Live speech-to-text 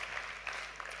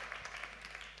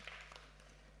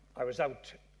I was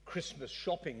out Christmas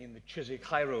shopping in the Chiswick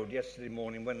High Road yesterday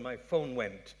morning when my phone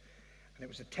went, and it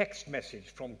was a text message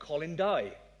from Colin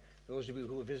Dye. Those of you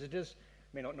who are visitors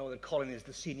may not know that Colin is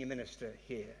the senior minister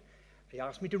here. He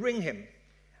asked me to ring him,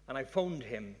 and I phoned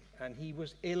him, and he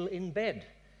was ill in bed,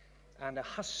 and a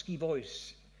husky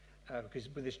voice,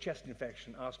 because with his chest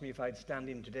infection, asked me if I'd stand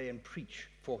in today and preach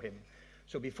for him.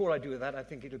 So before I do that, I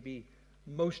think it'll be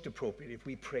most appropriate if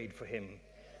we prayed for him.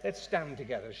 Let's stand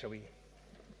together, shall we?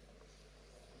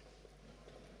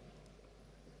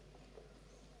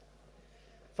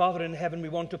 Father in heaven, we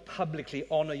want to publicly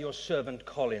honor your servant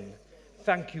Colin.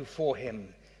 Thank you for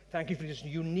him. Thank you for this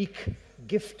unique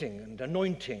gifting and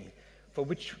anointing for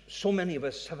which so many of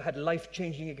us have had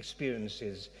life-changing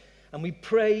experiences. And we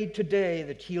pray today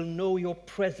that he'll know your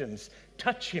presence.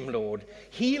 Touch him, Lord.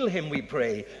 Heal him, we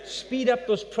pray. Speed up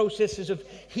those processes of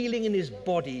healing in his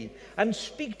body and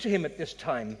speak to him at this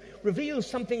time. Reveal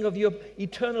something of your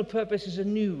eternal purposes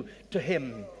anew to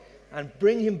him and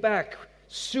bring him back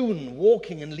soon,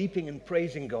 walking and leaping and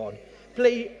praising God.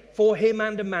 Pray for him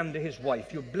and Amanda, his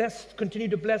wife. You continue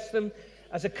to bless them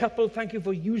as a couple. Thank you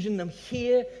for using them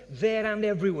here, there, and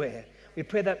everywhere. We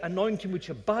pray that anointing which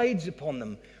abides upon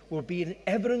them will be an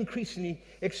ever-increasingly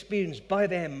experienced by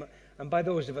them and by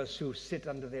those of us who sit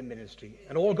under their ministry.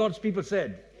 And all God's people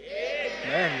said,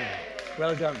 Amen.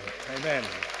 Well done. Amen.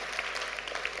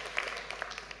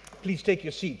 Please take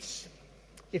your seats.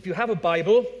 If you have a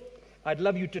Bible, I'd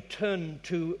love you to turn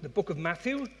to the book of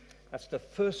Matthew. That's the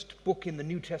first book in the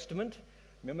New Testament.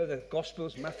 Remember the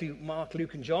Gospels, Matthew, Mark,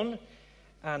 Luke, and John.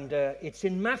 And it's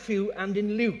in Matthew and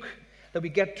in Luke that we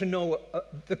get to know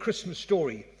the Christmas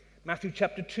story. Matthew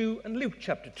chapter 2 and Luke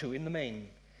chapter 2 in the main.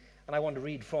 And I want to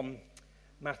read from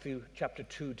Matthew chapter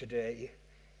 2 today.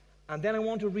 And then I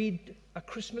want to read a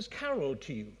Christmas carol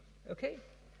to you. Okay?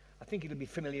 I think it'll be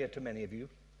familiar to many of you.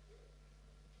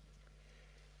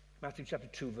 Matthew chapter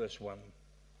 2, verse 1.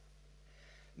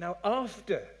 Now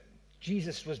after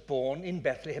Jesus was born in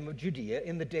Bethlehem of Judea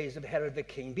in the days of Herod the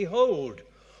king, behold,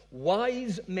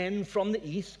 wise men from the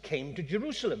east came to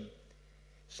Jerusalem,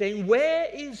 saying, where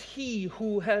is he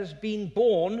who has been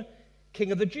born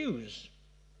King of the Jews?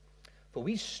 For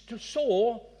we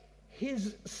saw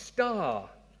his star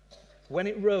when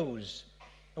it rose,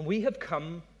 and we have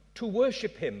come to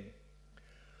worship him.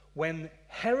 When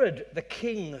Herod the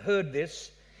king heard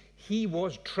this, he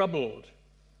was troubled,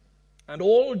 and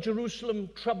all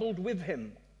Jerusalem troubled with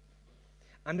him.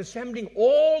 And assembling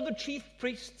all the chief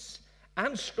priests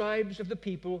and scribes of the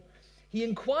people, he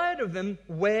inquired of them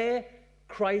where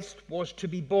Christ was to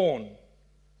be born.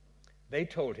 They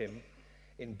told him,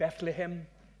 in Bethlehem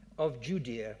of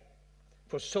Judea,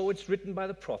 for so it's written by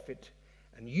the prophet,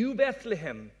 and you,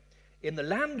 Bethlehem, in the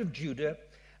land of Judah,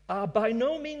 are by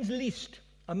no means least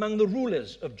among the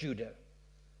rulers of Judah.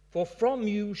 For from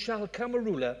you shall come a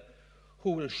ruler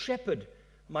who will shepherd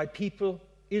my people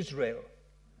Israel.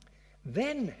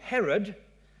 Then Herod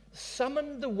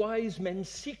summoned the wise men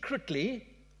secretly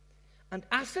and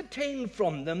ascertained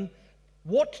from them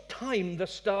what time the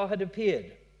star had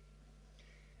appeared.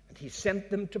 And he sent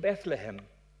them to Bethlehem,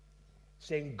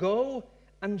 saying, go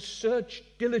and search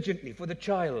diligently for the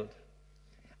child.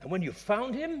 And when you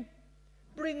found him,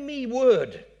 bring me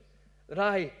word that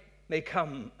I may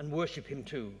come and worship him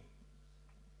too.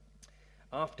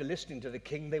 After listening to the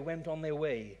king, they went on their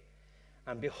way.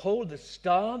 And behold, the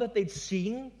star that they'd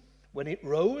seen when it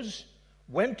rose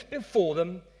went before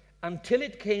them until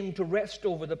it came to rest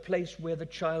over the place where the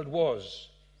child was.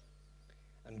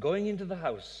 And going into the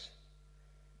house,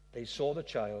 they saw the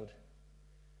child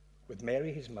with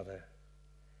Mary his mother,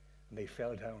 and they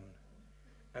fell down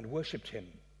and worshipped him.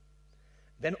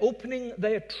 Then opening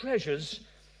their treasures,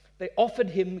 they offered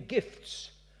him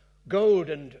gifts, gold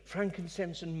and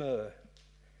frankincense and myrrh.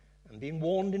 And being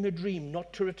warned in a dream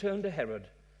not to return to Herod,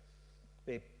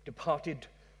 they departed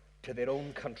to their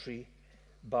own country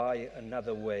by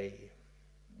another way.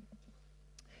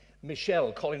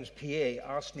 Michelle, Colin's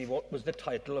PA, asked me what was the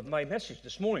title of my message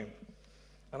this morning.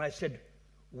 And I said,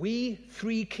 We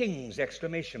Three Kings,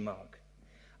 exclamation mark.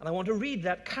 And I want to read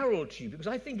that carol to you because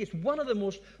I think it's one of the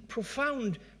most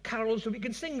profound carols that we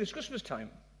can sing this Christmas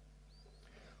time.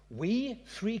 We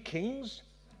three kings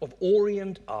of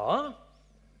Orient are,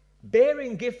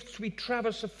 bearing gifts we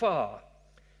traverse afar,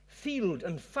 field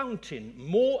and fountain,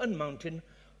 moor and mountain,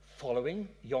 following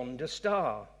yonder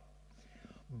star.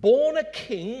 Born a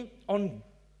king on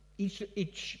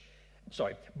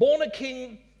born a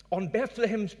king on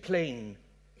Bethlehem's plain.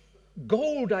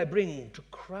 Gold I bring to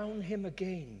crown him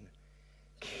again,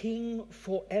 king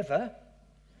forever,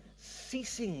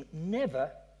 ceasing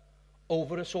never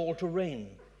over us all to reign.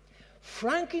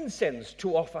 Frankincense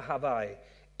to offer have I.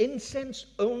 Incense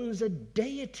owns a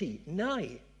deity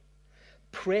nigh.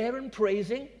 Prayer and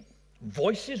praising,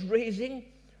 voices raising,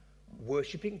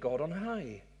 worshipping God on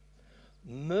high.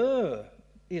 Myrrh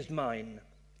is mine,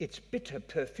 its bitter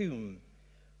perfume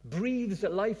breathes a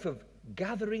life of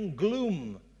gathering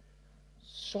gloom,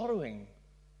 sorrowing,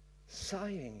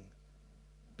 sighing,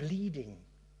 bleeding,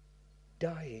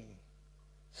 dying,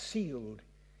 sealed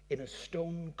in a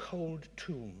stone-cold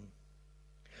tomb.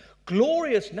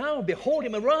 Glorious now, behold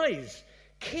him arise,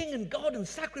 King and God and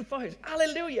sacrifice.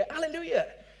 Alleluia, alleluia,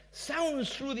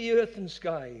 sounds through the earth and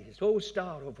skies. O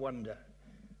star of wonder,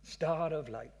 star of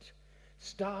light,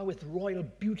 star with royal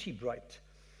beauty bright,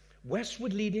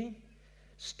 westward leading,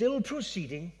 still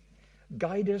proceeding,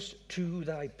 guide us to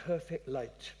thy perfect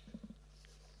light.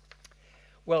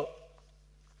 Well,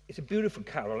 it's a beautiful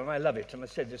carol, and I love it. And I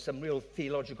said there's some real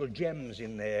theological gems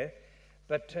in there.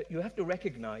 But you have to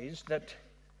recognize that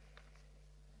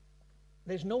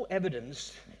there's no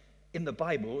evidence in the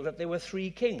Bible that there were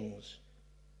 3 kings.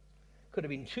 Could have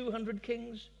been 200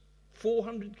 kings,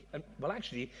 400. Well,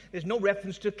 actually, there's no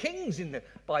reference to kings in the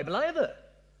Bible either.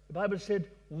 The Bible said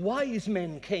wise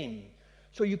men came.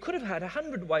 So you could have had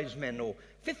 100 wise men or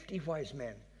 50 wise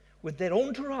men with their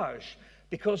entourage,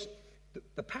 because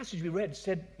the passage we read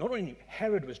said not only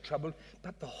Herod was troubled,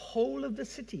 but the whole of the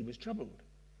city was troubled.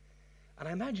 And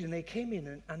I imagine they came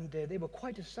in and they were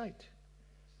quite a sight.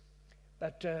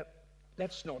 But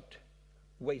let's not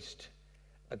waste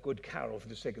a good carol for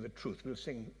the sake of the truth. We'll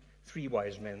sing 3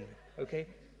 wise men, okay?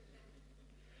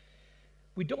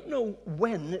 We don't know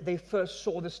when they first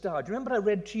saw the star. Do you remember I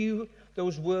read to you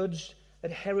those words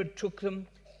that Herod took them,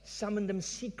 summoned them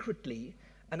secretly,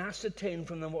 and ascertained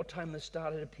from them what time the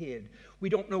star had appeared? We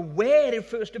don't know where it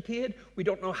first appeared. We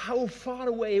don't know how far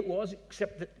away it was,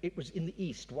 except that it was in the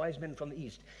east, wise men from the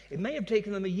east. It may have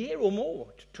taken them a year or more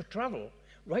to travel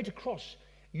right across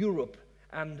Europe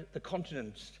and the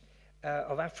continents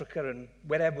of Africa and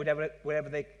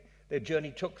wherever their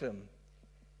journey took them.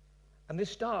 And this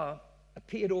star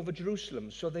appeared over Jerusalem,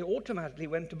 so they automatically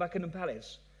went to Buckingham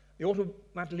Palace. They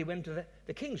automatically went to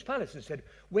the king's palace and said,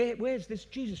 where's this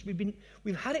Jesus?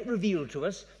 We've had it revealed to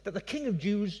us that the King of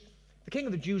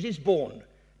the Jews is born.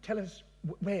 Tell us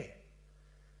where.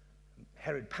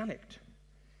 Herod panicked,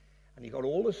 and he got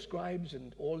all the scribes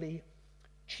and all the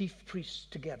chief priests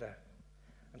together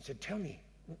and said, tell me,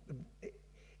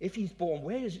 if he's born,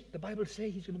 where does the Bible say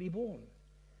he's going to be born?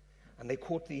 And they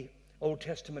quote the Old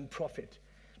Testament prophet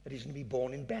that he's going to be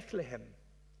born in Bethlehem.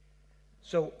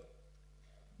 So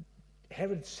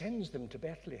Herod sends them to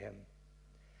Bethlehem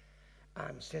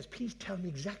and says, please tell me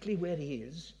exactly where he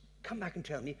is. Come back and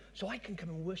tell me so I can come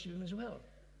and worship him as well.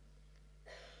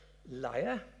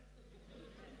 Liar.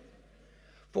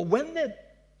 For when the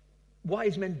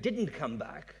wise men didn't come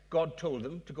back, God told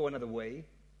them to go another way.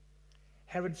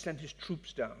 Herod sent his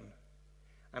troops down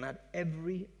and had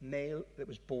every male that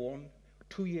was born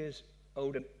 2 years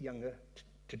old and younger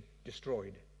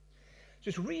destroyed. So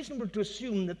it's reasonable to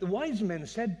assume that the wise men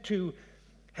said to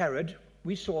Herod,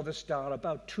 we saw the star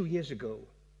about 2 years ago.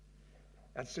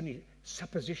 That's only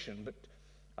supposition, but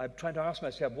I'm trying to ask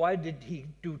myself, why did he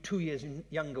do 2 years and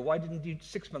younger? Why didn't he do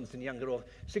 6 months and younger, or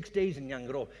 6 days and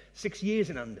younger, or 6 years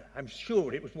and under? I'm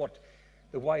sure it was what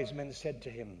the wise men said to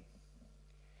him.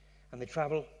 And they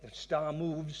travel, the star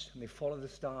moves, and they follow the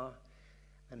star,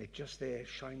 and it just there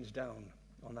shines down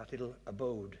on that little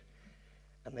abode.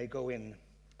 And they go in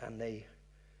and they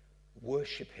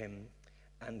worship him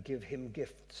and give him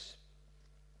gifts.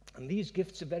 And these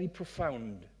gifts are very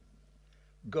profound.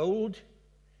 Gold,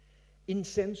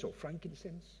 incense or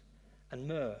frankincense, and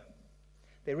myrrh.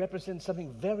 They represent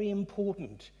something very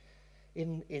important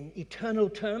in eternal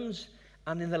terms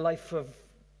and in the life of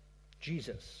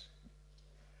Jesus.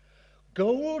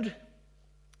 Gold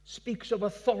speaks of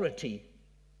authority,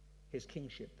 his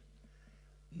kingship.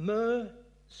 Myrrh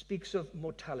speaks of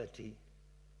mortality,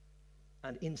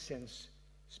 and incense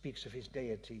speaks of his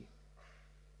deity.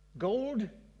 Gold,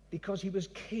 because he was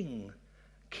king,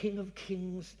 King of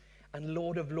kings and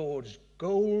Lord of lords.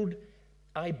 Gold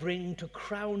I bring to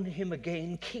crown him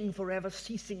again, king forever,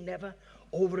 ceasing never,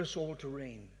 over us all to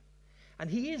reign. And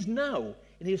he is now,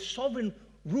 in his sovereign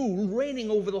rule,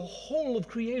 reigning over the whole of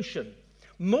creation.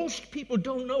 Most people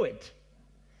don't know it,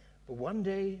 but one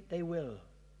day they will.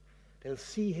 They'll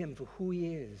see him for who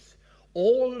he is.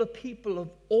 All the people of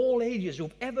all ages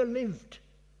who've ever lived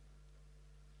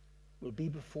will be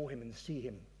before him and see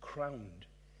him crowned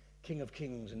King of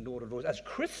kings and Lord of lords. As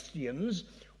Christians,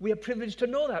 we are privileged to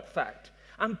know that fact.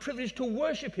 I'm privileged to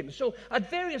worship him. So at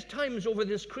various times over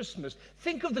this Christmas,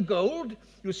 think of the gold.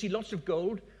 You'll see lots of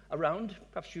gold. around.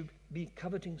 Perhaps you'd be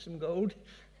coveting some gold.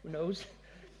 Who knows?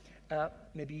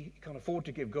 Maybe you can't afford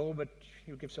to give gold, but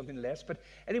you give something less. But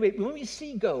anyway, when we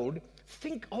see gold,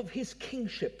 think of his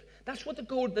kingship. That's what the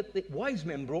gold that the wise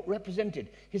men brought represented.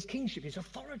 His kingship, his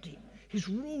authority, his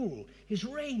rule, his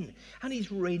reign. And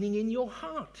he's reigning in your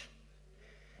heart,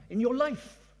 in your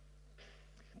life.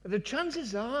 But the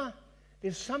chances are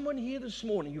there's someone here this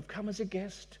morning, you've come as a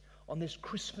guest on this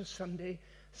Christmas Sunday.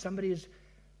 Somebody has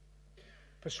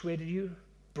persuaded you,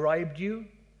 bribed you,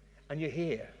 and you're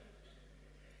here.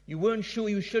 You weren't sure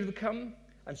you should have come,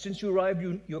 and since you arrived,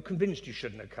 you're convinced you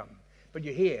shouldn't have come. But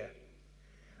you're here.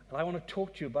 And I want to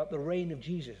talk to you about the reign of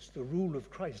Jesus, the rule of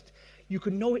Christ. You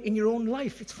can know it in your own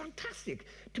life. It's fantastic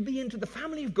to be into the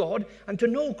family of God and to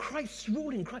know Christ's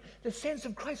rule in Christ, the sense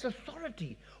of Christ's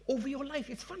authority over your life.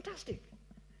 It's fantastic.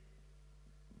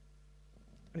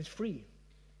 And it's free.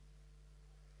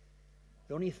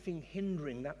 The only thing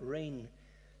hindering that reign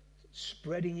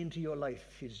spreading into your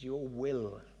life is your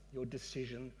will, your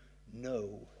decision.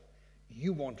 No.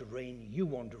 You want to reign, you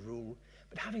want to rule,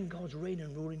 but having God's reign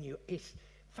and rule in you is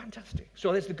fantastic.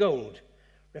 So there's the gold,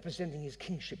 representing his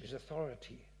kingship, his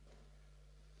authority.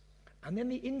 And then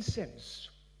the incense.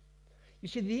 You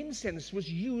see, the incense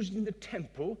was used in the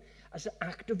temple as an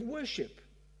act of worship.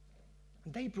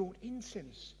 And they brought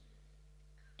incense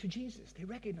to Jesus. They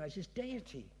recognized his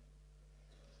deity.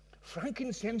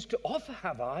 Frankincense to offer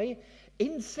have I,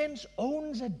 incense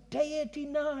owns a deity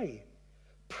nigh.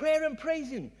 Prayer and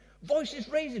praising, voices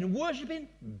raising, worshipping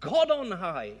God on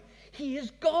high. He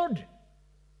is God.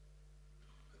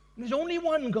 There's only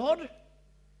one God.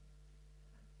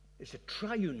 It's a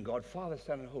triune God, Father,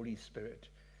 Son, and Holy Spirit.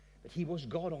 But he was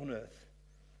God on earth.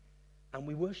 And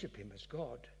we worship him as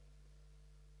God.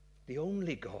 The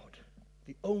only God.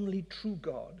 The only true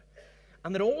God.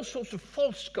 And there are all sorts of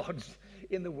false gods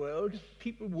in the world.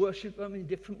 People worship them in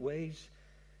different ways.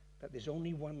 But there's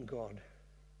only one God.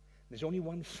 There's only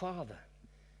one Father.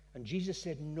 And Jesus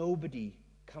said, nobody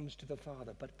comes to the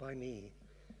Father but by me.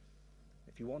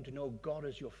 If you want to know God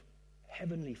as your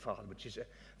heavenly Father, which is a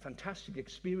fantastic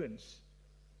experience,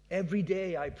 every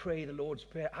day I pray the Lord's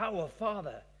Prayer, Our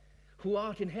Father, who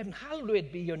art in heaven,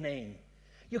 hallowed be your name.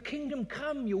 Your kingdom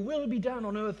come, your will be done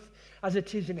on earth as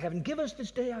it is in heaven. Give us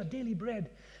this day our daily bread,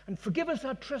 and forgive us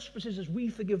our trespasses as we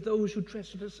forgive those who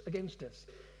trespass against us.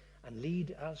 And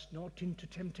lead us not into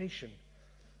temptation,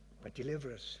 but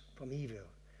deliver us from evil.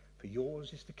 For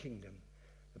yours is the kingdom,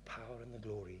 the power, and the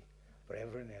glory,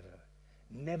 forever and ever.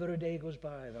 Never a day goes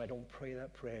by that I don't pray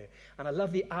that prayer. And I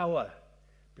love the hour,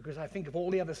 because I think of all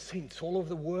the other saints all over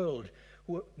the world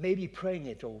who may be praying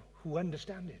it or who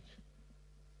understand it.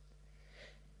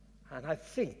 And I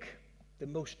think the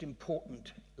most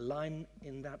important line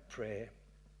in that prayer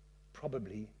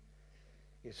probably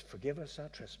is, forgive us our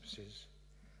trespasses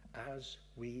as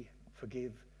we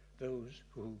forgive those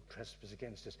who trespass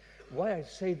against us. Why I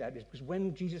say that is because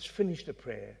when Jesus finished the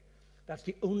prayer, that's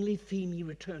the only theme he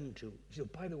returned to. He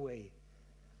said, by the way,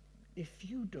 if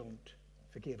you don't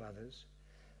forgive others,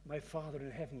 my Father in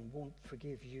heaven won't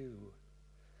forgive you.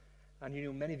 And you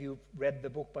know, many of you have read the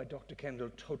book by Dr.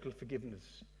 Kendall, Total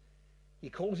Forgiveness. He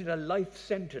calls it a life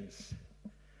sentence,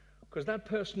 because that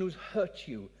person who's hurt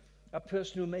you, that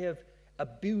person who may have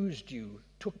abused you,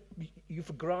 took you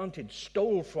for granted,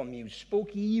 stole from you,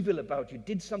 spoke evil about you,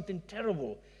 did something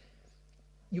terrible,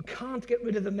 you can't get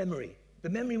rid of the memory. The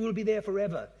memory will be there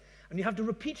forever. And you have to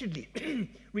repeatedly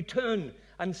return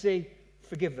and say,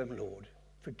 forgive them, Lord.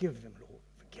 Forgive them, Lord.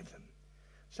 Forgive them.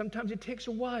 Sometimes it takes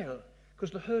a while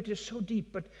because the hurt is so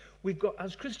deep. But we've got,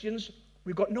 as Christians,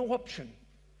 we've got no option.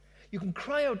 You can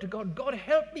cry out to God, God,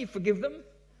 help me forgive them.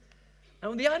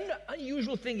 And the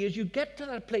unusual thing is you get to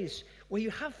that place where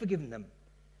you have forgiven them.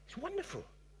 It's wonderful.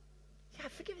 Yeah,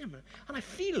 I've forgiven them. And I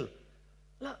feel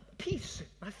peace.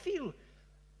 I feel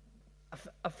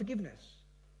a forgiveness.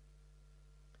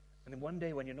 And then one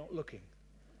day when you're not looking,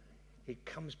 it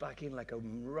comes back in like a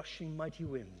rushing mighty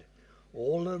wind.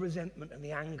 All the resentment and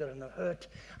the anger and the hurt,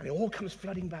 and it all comes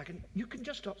flooding back. And you can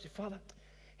just stop and say, Father,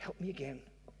 help me again.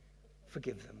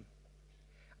 Forgive them.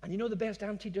 And you know the best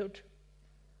antidote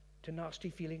to nasty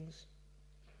feelings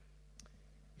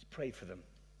is pray for them.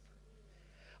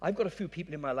 I've got a few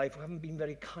people in my life who haven't been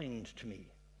very kind to me.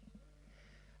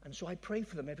 And so I pray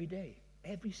for them every day,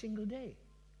 every single day.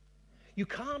 You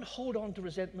can't hold on to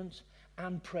resentments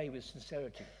and pray with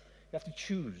sincerity. You have to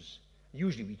choose.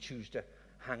 Usually we choose to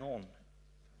hang on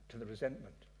to the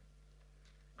resentment,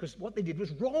 because what they did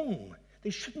was wrong. They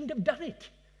shouldn't have done it.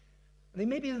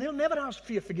 They'll never ask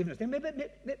for your forgiveness. They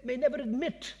may never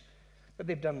admit that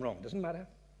they've done wrong. Doesn't matter.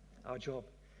 Our job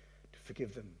to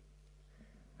forgive them.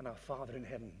 And our Father in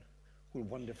heaven will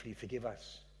wonderfully forgive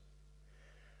us.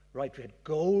 Right, we had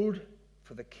gold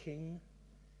for the king,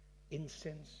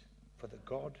 incense for the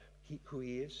God who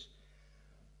he is.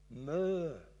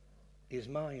 Myrrh is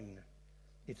mine.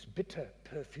 Its bitter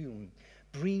perfume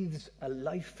breathes a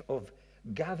life of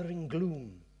gathering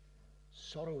gloom,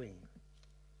 sorrowing,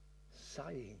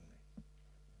 sighing,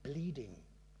 bleeding,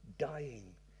 dying,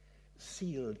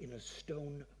 sealed in a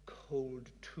stone-cold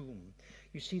tomb.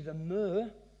 You see, the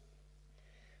myrrh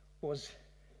was...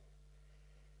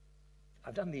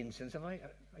 I've done the incense, have I?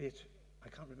 I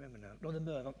can't remember now. No, the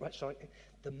myrrh. Right, sorry.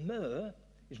 The myrrh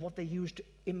is what they used to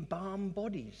embalm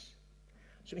bodies.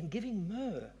 So in giving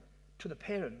myrrh to the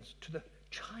parents, to the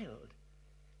child,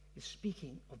 is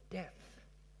speaking of death.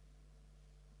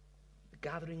 The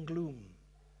gathering gloom,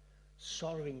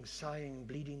 sorrowing, sighing,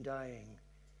 bleeding, dying,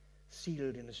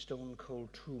 sealed in a stone-cold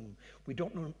tomb. We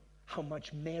don't know how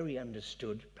much Mary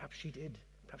understood. Perhaps she did.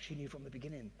 Perhaps she knew from the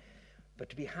beginning. But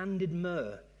to be handed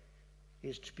myrrh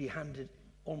is to be handed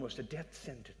almost a death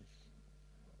sentence.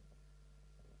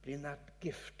 But in that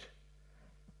gift,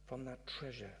 from that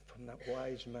treasure, from that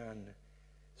wise man,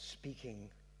 speaking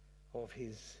of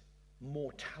his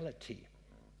mortality.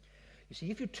 You see,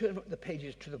 if you turn the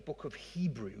pages to the book of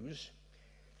Hebrews,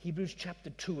 Hebrews chapter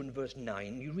 2 and verse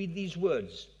 9, you read these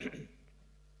words.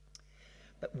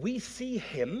 But we see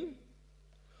him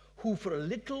who for a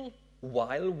little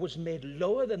while was made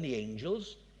lower than the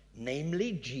angels,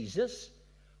 namely Jesus,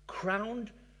 crowned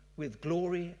with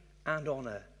glory and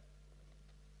honor.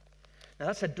 Now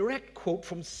that's a direct quote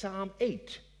from Psalm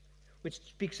 8, which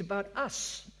speaks about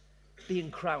us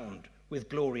being crowned with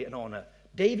glory and honor.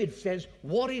 David says,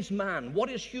 what is man?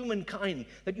 What is humankind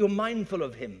that you're mindful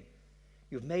of him?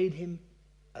 You've made him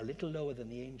a little lower than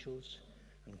the angels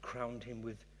and crowned him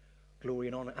with glory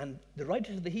and honor. And the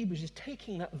writer of the Hebrews is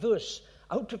taking that verse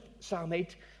out of Psalm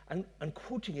 8 and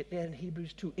quoting it there in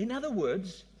Hebrews 2. In other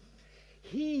words,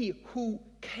 he who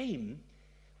came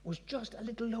was just a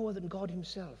little lower than God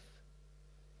himself.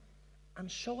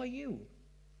 And so are you.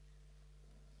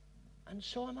 And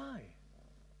so am I.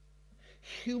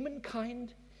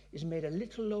 Humankind is made a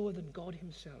little lower than God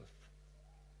himself,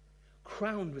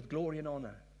 crowned with glory and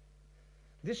honor.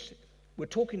 We're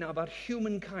talking now about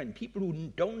humankind, people who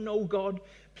don't know God,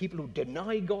 people who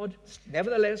deny God.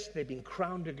 Nevertheless, they've been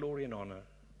crowned with glory and honor.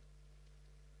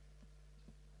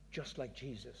 Just like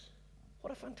Jesus.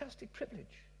 What a fantastic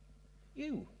privilege.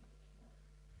 You,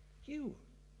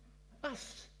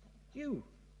 us, you,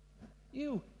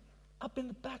 up in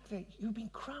the back there, you've been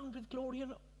crowned with glory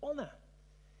and honor.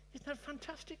 Isn't that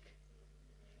fantastic?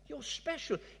 You're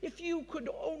special. If you could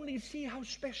only see how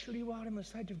special you are in the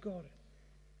sight of God.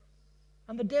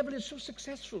 And the devil is so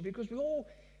successful because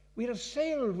we're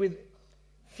assailed with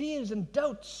fears and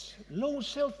doubts, low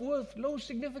self-worth, low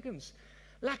significance,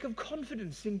 lack of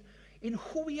confidence in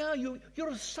who we are. You're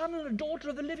a son and a daughter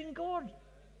of the living God.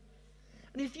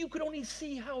 And if you could only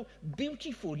see how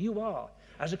beautiful you are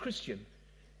as a Christian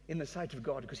in the sight of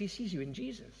God, because he sees you in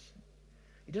Jesus.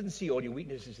 He doesn't see all your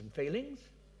weaknesses and failings.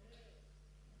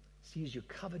 He sees you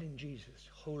covered in Jesus,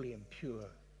 holy and pure.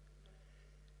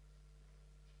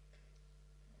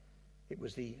 It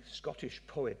was the Scottish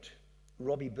poet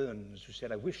Robbie Burns who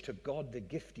said, I wish to God the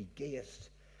gift he gayest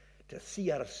to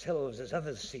see ourselves as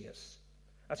others see us.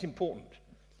 That's important.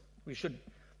 We should,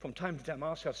 from time to time,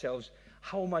 ask ourselves,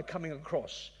 how am I coming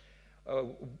across?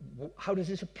 How does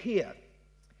this appear?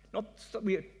 Not that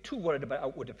we are too worried about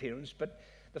outward appearance, but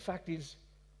the fact is,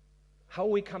 how are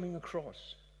we coming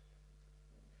across?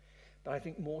 But I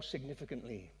think more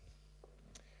significantly,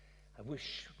 I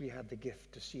wish we had the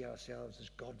gift to see ourselves as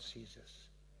God sees us,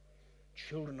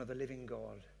 children of the living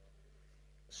God.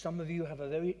 Some of you have a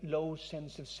very low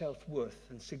sense of self-worth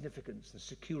and significance and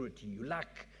security. You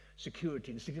lack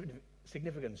security and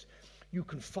significance. You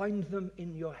can find them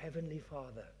in your Heavenly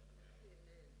Father.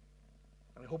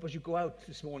 And I hope as you go out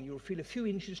this morning, you'll feel a few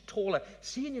inches taller,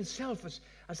 seeing yourself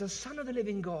as a son of the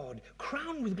living God,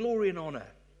 crowned with glory and honor,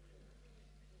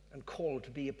 and called to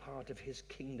be a part of his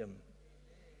kingdom.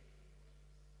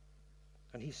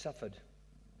 And he suffered.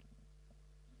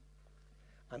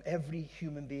 And every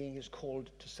human being is called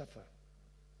to suffer.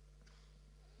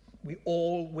 We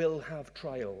all will have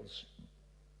trials.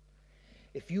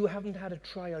 If you haven't had a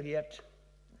trial yet,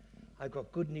 I've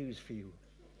got good news for you.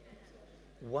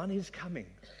 One is coming.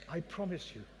 I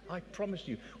promise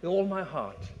you, with all my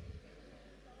heart.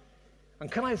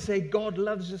 And can I say, God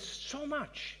loves us so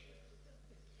much,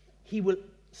 he will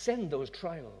send those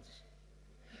trials.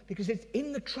 Because it's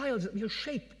in the trials that we are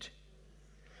shaped.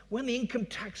 When the income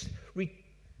tax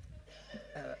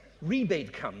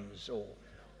rebate comes,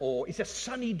 or it's a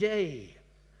sunny day,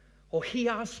 or he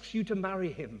asks you to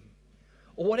marry him,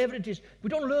 or whatever it is, we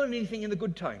don't learn anything in the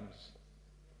good times.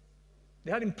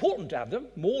 They are important to have them.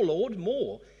 More, Lord,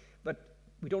 more. But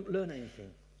we don't learn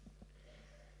anything.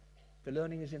 The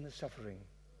learning is in the suffering.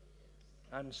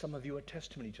 And some of you are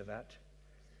testimony to that.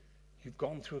 You've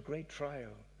gone through a great trial,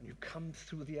 and you've come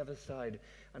through the other side.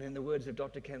 And in the words of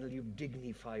Dr. Kendall, you've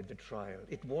dignified the trial.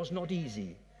 It was not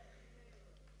easy,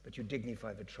 but you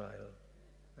dignified the trial.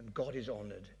 And God is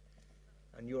honored.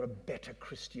 And you're a better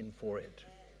Christian for it.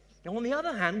 Now, on the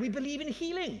other hand, we believe in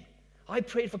healing. I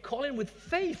prayed for Colin with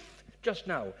faith just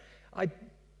now. I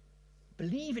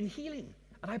believe in healing.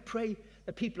 And I pray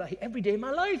that people are every day of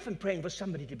my life and praying for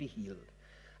somebody to be healed.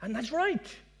 And that's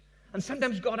right. And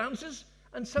sometimes God answers,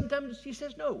 and sometimes he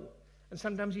says no. And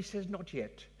sometimes he says not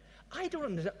yet. I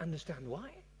don't understand why.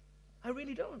 I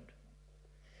really don't.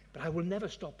 But I will never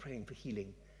stop praying for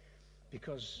healing,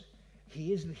 because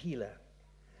he is the healer.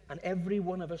 And every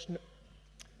one of us,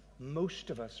 most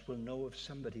of us will know of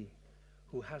somebody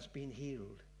who has been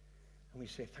healed. And we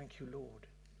say, thank you, Lord.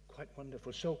 Quite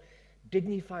wonderful. So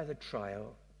dignify the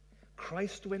trial.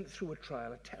 Christ went through a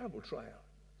trial, a terrible trial,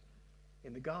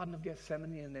 in the Garden of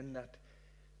Gethsemane, and then that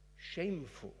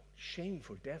shameful,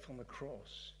 shameful death on the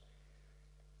cross.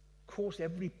 Of course,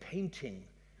 every painting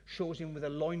shows him with a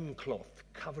loincloth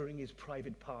covering his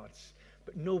private parts,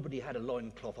 but nobody had a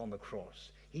loincloth on the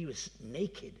cross. He was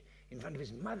naked in front of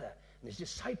his mother and his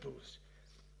disciples.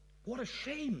 What a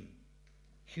shame,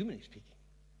 humanly speaking.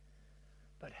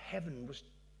 But heaven was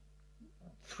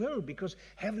thrilled, because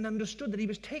heaven understood that he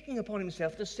was taking upon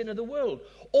himself the sin of the world.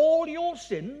 All your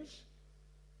sins,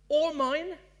 all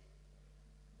mine.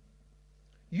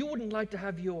 You wouldn't like to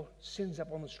have your sins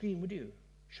up on the screen, would you?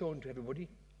 Shown to everybody.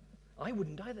 I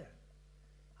wouldn't either.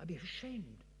 I'd be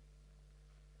ashamed.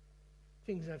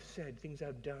 Things I've said, things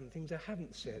I've done, things I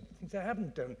haven't said, things I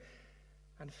haven't done,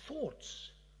 and thoughts.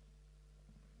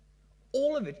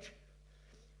 All of it,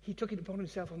 he took it upon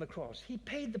himself on the cross. He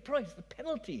paid the price, the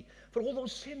penalty for all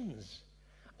those sins.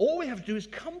 All we have to do is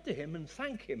come to him and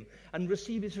thank him and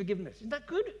receive his forgiveness. Isn't that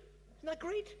good? Isn't that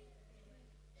great?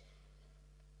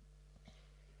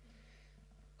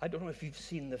 I don't know if you've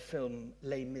seen the film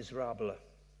Les Miserables.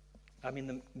 I mean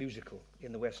the musical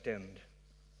in the West End.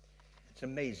 It's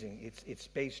amazing. It's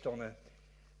based on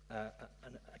a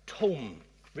tome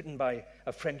written by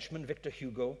a Frenchman, Victor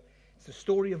Hugo. It's the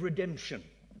story of redemption.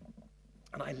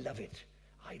 And I love it.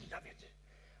 I love it.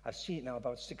 I've seen it now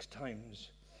about 6 times.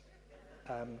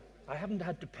 I haven't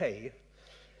had to pay.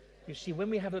 You see, when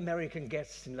we have American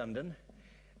guests in London,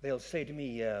 they'll say to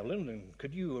me, Lyndon,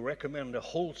 could you recommend a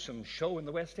wholesome show in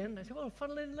the West End? I say, well,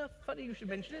 funnily enough, funny you should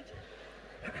mention it.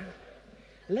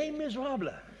 Les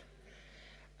Miserables.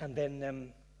 And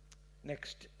then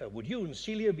next, would you and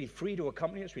Celia be free to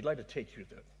accompany us? We'd like to take you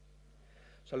there.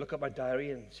 So I look at my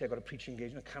diary and say, I've got a preaching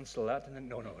engagement, cancel that. And then,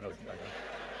 no.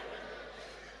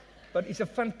 But it's a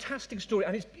fantastic story.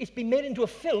 And it's been made into a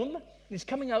film. And it's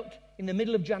coming out in the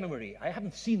middle of January. I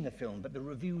haven't seen the film, but the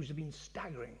reviews have been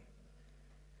staggering.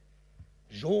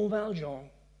 Jean Valjean,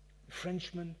 a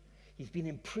Frenchman, he's been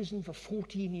in prison for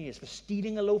 14 years for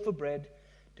stealing a loaf of bread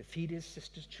to feed his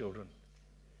sister's children.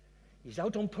 He's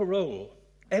out on parole.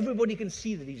 Everybody can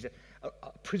see that he's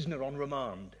a prisoner on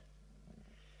remand.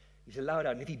 He's allowed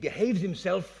out. And if he behaves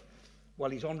himself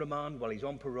while he's on remand, while he's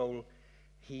on parole,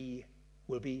 he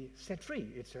will be set free.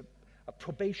 It's a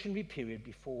probationary period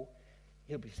before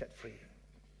he'll be set free.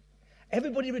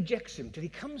 Everybody rejects him till he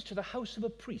comes to the house of a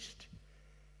priest.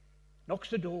 Knocks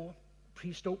the door,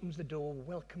 priest opens the door,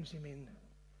 welcomes him in,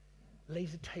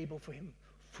 lays a table for him,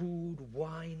 food,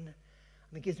 wine,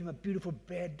 and he gives him a beautiful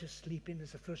bed to sleep in.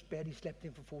 It's the first bed he slept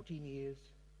in for 14 years.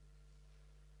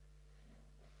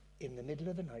 In the middle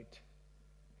of the night,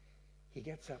 he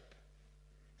gets up,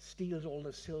 steals all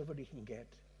the silver he can get,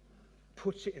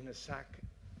 puts it in a sack,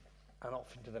 and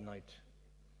off into the night.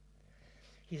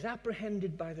 He's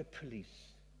apprehended by the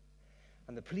police.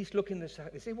 And the police look in the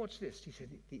sack. They say, what's this? He said,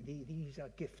 these are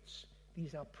gifts.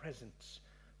 These are presents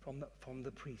from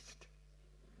the priest.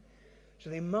 So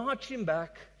they march him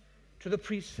back to the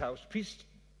priest's house. The priest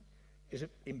is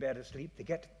in bed asleep. They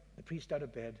get the priest out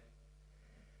of bed,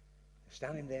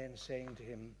 standing there and saying to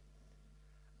him,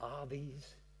 are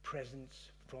these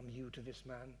presents from you to this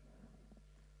man?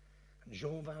 And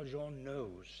Jean Valjean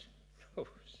knows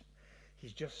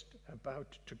he's just about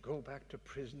to go back to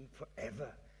prison forever,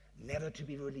 never to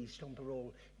be released on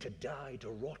parole, to die, to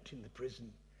rot in the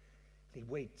prison. And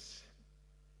he waits.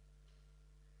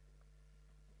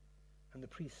 And the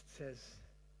priest says,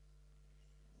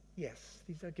 yes,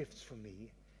 these are gifts from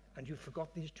me, and you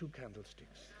forgot these 2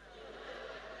 candlesticks.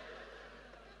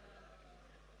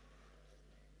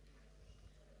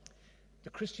 The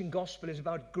Christian gospel is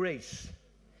about grace,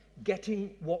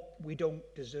 getting what we don't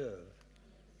deserve.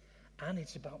 And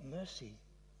it's about mercy.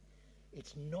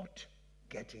 It's not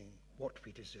getting what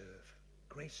we deserve.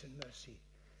 Grace and mercy.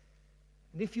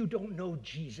 And if you don't know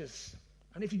Jesus,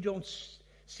 and if you don't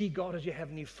see God as your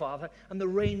Heavenly Father, and the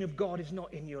reign of God is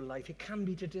not in your life, it can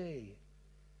be today.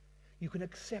 You can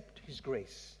accept His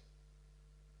grace.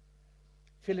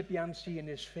 Philip Yancey, in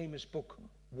his famous book,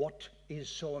 What is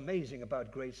So Amazing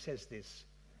About Grace, says this: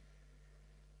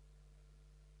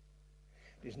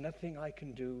 there's nothing I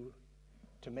can do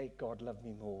to make God love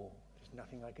me more. There's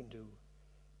nothing I can do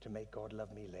to make God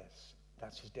love me less.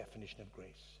 That's his definition of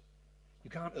grace. You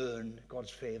can't earn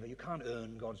God's favor. You can't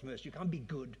earn God's mercy. You can't be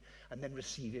good and then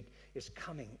receive it. It's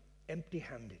coming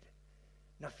empty-handed.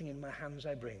 Nothing in my hands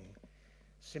I bring.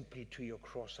 Simply to your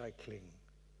cross I cling.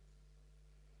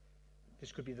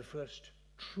 This could be the first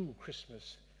true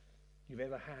Christmas you've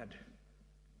ever had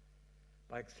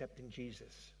by accepting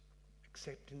Jesus,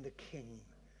 accepting the King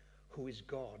who is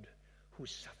God, who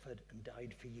suffered and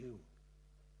died for you.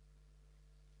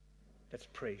 Let's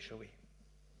pray, shall we?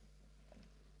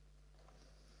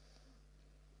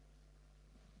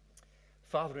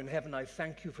 Father in heaven, I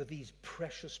thank you for these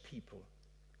precious people,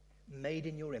 made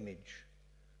in your image,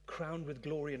 crowned with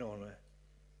glory and honor.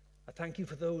 I thank you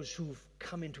for those who've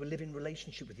come into a living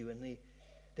relationship with you, and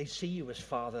they see you as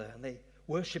Father, and they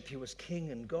worship you as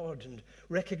King and God, and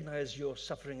recognize your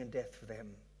suffering and death for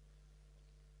them.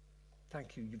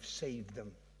 Thank you, you've saved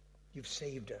them. You've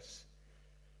saved us.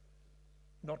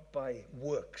 Not by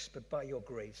works, but by your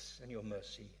grace and your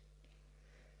mercy.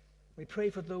 We pray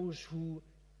for those who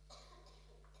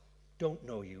don't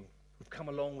know you, who've come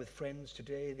along with friends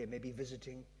today. They may be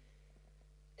visiting.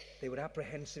 They were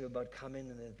apprehensive about coming,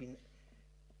 and they've been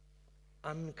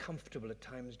uncomfortable at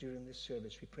times during this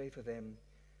service. We pray for them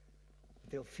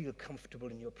that they'll feel comfortable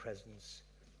in your presence,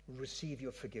 receive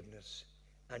your forgiveness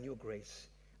and your grace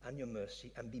and your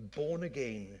mercy, and be born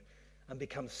again and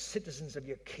become citizens of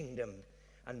your kingdom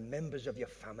and members of your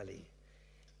family.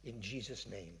 In Jesus'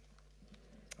 name,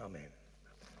 amen.